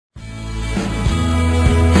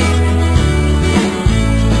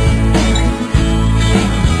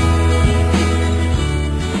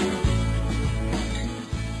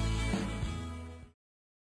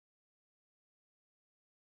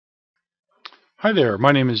Hi there,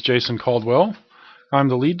 my name is Jason Caldwell. I'm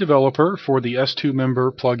the lead developer for the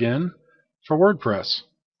s2Member plugin for WordPress.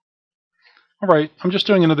 Alright, I'm just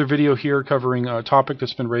doing another video here covering a topic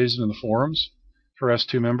that's been raised in the forums for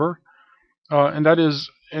s2Member. And that is,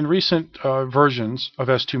 in recent versions of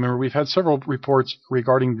s2Member, we've had several reports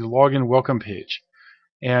regarding the login welcome page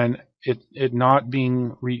and it not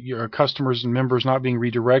being, customers and members not being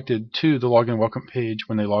redirected to the login welcome page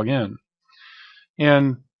when they log in.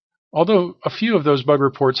 And although a few of those bug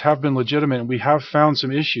reports have been legitimate, we have found some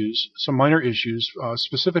issues, some minor issues.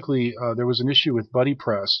 Specifically, there was an issue with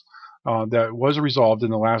BuddyPress that was resolved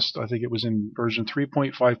in the last, I think it was in version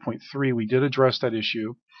 3.5.3. We did address that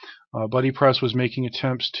issue. BuddyPress was making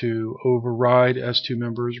attempts to override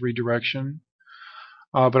s2Member's redirection.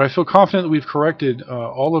 But I feel confident that we've corrected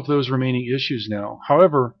all of those remaining issues now.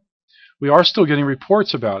 However, we are still getting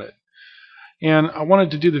reports about it. And I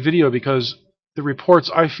wanted to do the video because the reports,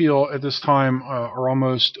 I feel, at this time are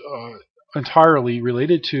almost entirely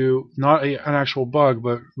related to not an actual bug,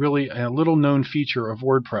 but really a little known feature of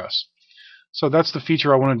WordPress. So that's the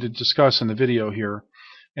feature I wanted to discuss in the video here.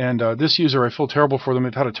 And this user, I feel terrible for them.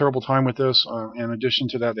 They've had a terrible time with this. In addition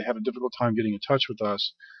to that, they had a difficult time getting in touch with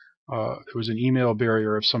us. There was an email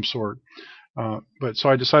barrier of some sort. But so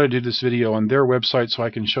I decided to do this video on their website so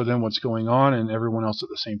I can show them what's going on and everyone else at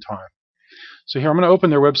the same time. So here I'm going to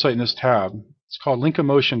open their website in this tab. It's called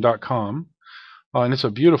linkomotion.com, and it's a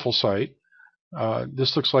beautiful site.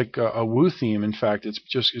 This looks like a Woo theme. In fact,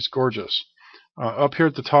 it's gorgeous. Up here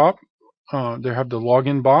at the top, they have the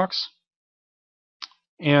login box,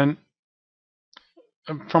 and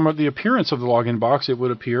from the appearance of the login box, it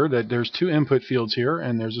would appear that there's two input fields here,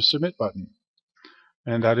 and there's a submit button,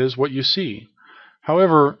 and that is what you see.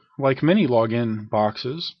 However, like many login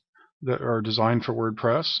boxes that are designed for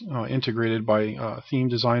WordPress, integrated by theme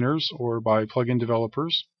designers or by plugin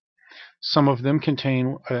developers, some of them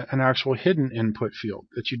contain an actual hidden input field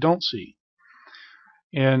that you don't see.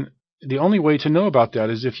 And the only way to know about that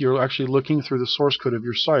is if you're actually looking through the source code of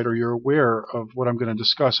your site or you're aware of what I'm going to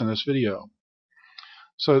discuss in this video.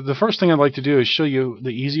 So the first thing I'd like to do is show you the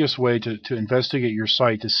easiest way to investigate your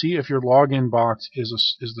site to see if your login box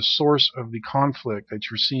is the source of the conflict that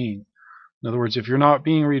you're seeing. In other words, if you're not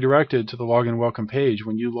being redirected to the login welcome page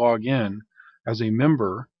when you log in as a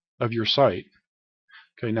member of your site.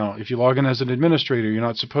 Okay, now if you log in as an administrator, you're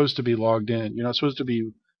not supposed to be logged in. You're not supposed to be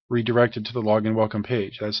redirected to the login welcome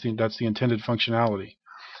page. That's the intended functionality.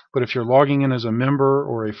 But if you're logging in as a member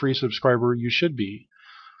or a free subscriber, you should be.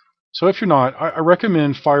 So if you're not, I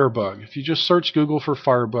recommend Firebug. If you just search Google for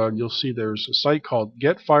Firebug, you'll see there's a site called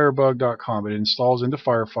getfirebug.com. It installs into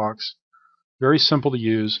Firefox. Very simple to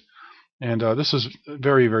use. And this is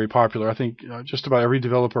very, very popular. I think just about every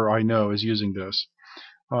developer I know is using this.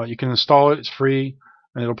 You can install it. It's free.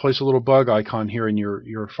 And it'll place a little bug icon here in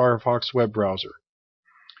your Firefox web browser.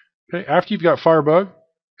 Okay, after you've got Firebug,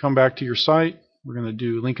 come back to your site. We're going to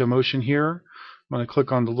do Linkomotion here. I'm going to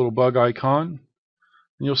click on the little bug icon.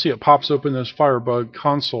 And you'll see it pops open this Firebug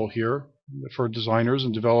console here for designers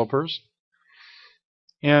and developers.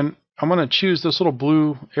 And I'm going to choose this little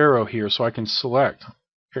blue arrow here so I can select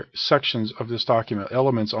sections of this document,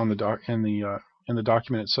 elements on the in the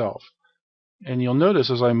document itself. And you'll notice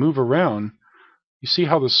as I move around, you see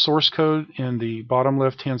how the source code in the bottom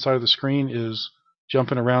left-hand side of the screen is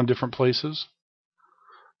jumping around different places?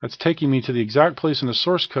 That's taking me to the exact place in the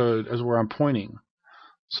source code as where I'm pointing.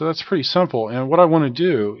 So that's pretty simple. And what I want to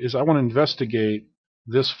do is I want to investigate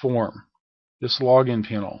this form, this login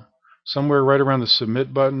panel, somewhere right around the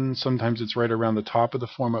submit button. Sometimes it's right around the top of the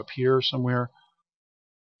form up here somewhere.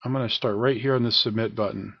 I'm going to start right here on this submit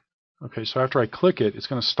button. Okay, so after I click it, it's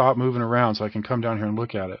going to stop moving around so I can come down here and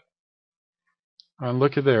look at it. And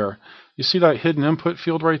look at there. You see that hidden input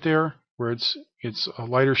field right there where it's a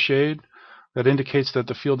lighter shade? That indicates that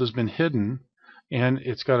the field has been hidden, and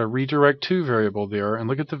it's got a redirect to variable there, and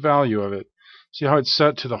look at the value of it. See how it's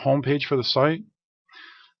set to the home page for the site?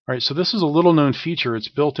 All right, so this is a little known feature. It's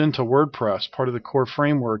built into WordPress. Part of the core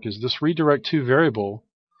framework is this redirect to variable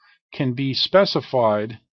can be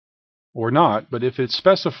specified or not, but if it's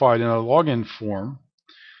specified in a login form,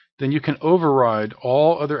 then you can override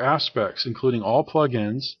all other aspects, including all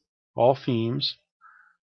plugins, all themes,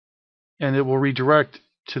 and it will redirect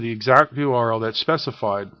to the exact URL that's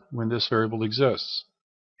specified when this variable exists.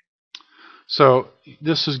 So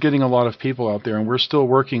this is getting a lot of people out there, and we're still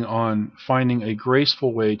working on finding a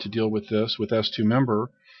graceful way to deal with this with s2Member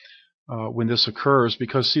when this occurs,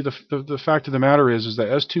 because see, the fact of the matter is that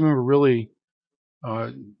s2Member really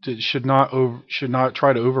should not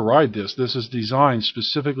try to override this. This is designed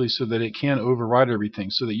specifically so that it can override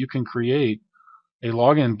everything, so that you can create a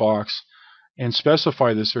login box and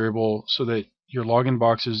specify this variable so that your login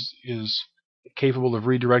box is capable of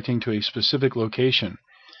redirecting to a specific location.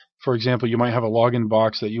 For example, you might have a login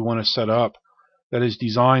box that you want to set up that is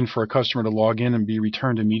designed for a customer to log in and be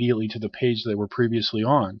returned immediately to the page they were previously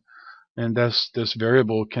on. And this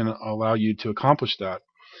variable can allow you to accomplish that.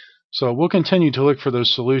 So we'll continue to look for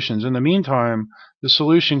those solutions. In the meantime, the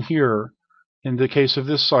solution here, in the case of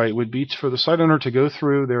this site, would be for the site owner to go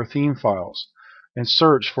through their theme files and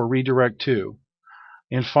search for redirect to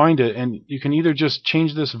and find it. And you can either just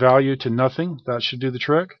change this value to nothing, that should do the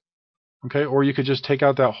trick, okay, or you could just take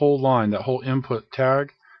out that whole line, that whole input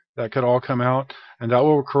tag. That could all come out, and that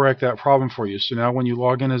will correct that problem for you. So now when you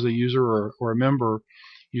log in as a user or a member,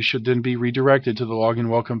 you should then be redirected to the login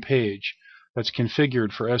welcome page that's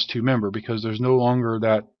configured for s2Member, because there's no longer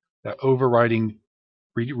that overriding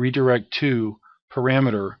redirect to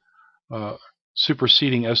parameter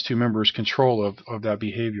superseding s2Member's control of that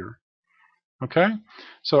behavior. Okay,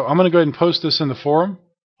 so I'm going to go ahead and post this in the forum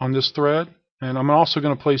on this thread, and I'm also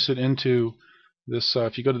going to place it into this.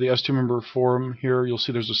 If you go to the s2Member forum here, you'll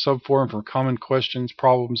see there's a subforum for common questions,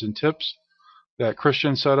 problems, and tips that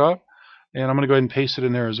Christian set up, and I'm going to go ahead and paste it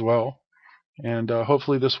in there as well. And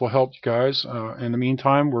hopefully this will help you guys. In the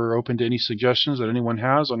meantime, we're open to any suggestions that anyone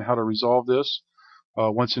has on how to resolve this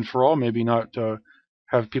once and for all. Maybe not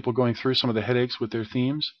have people going through some of the headaches with their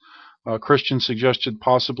themes. Christian suggested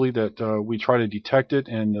possibly that we try to detect it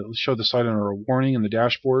and show the site owner a warning in the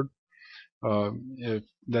dashboard. If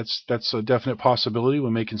that's a definite possibility,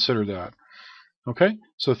 we may consider that. Okay,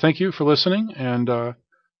 so thank you for listening, and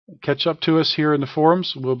catch up to us here in the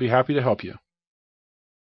forums. We'll be happy to help you.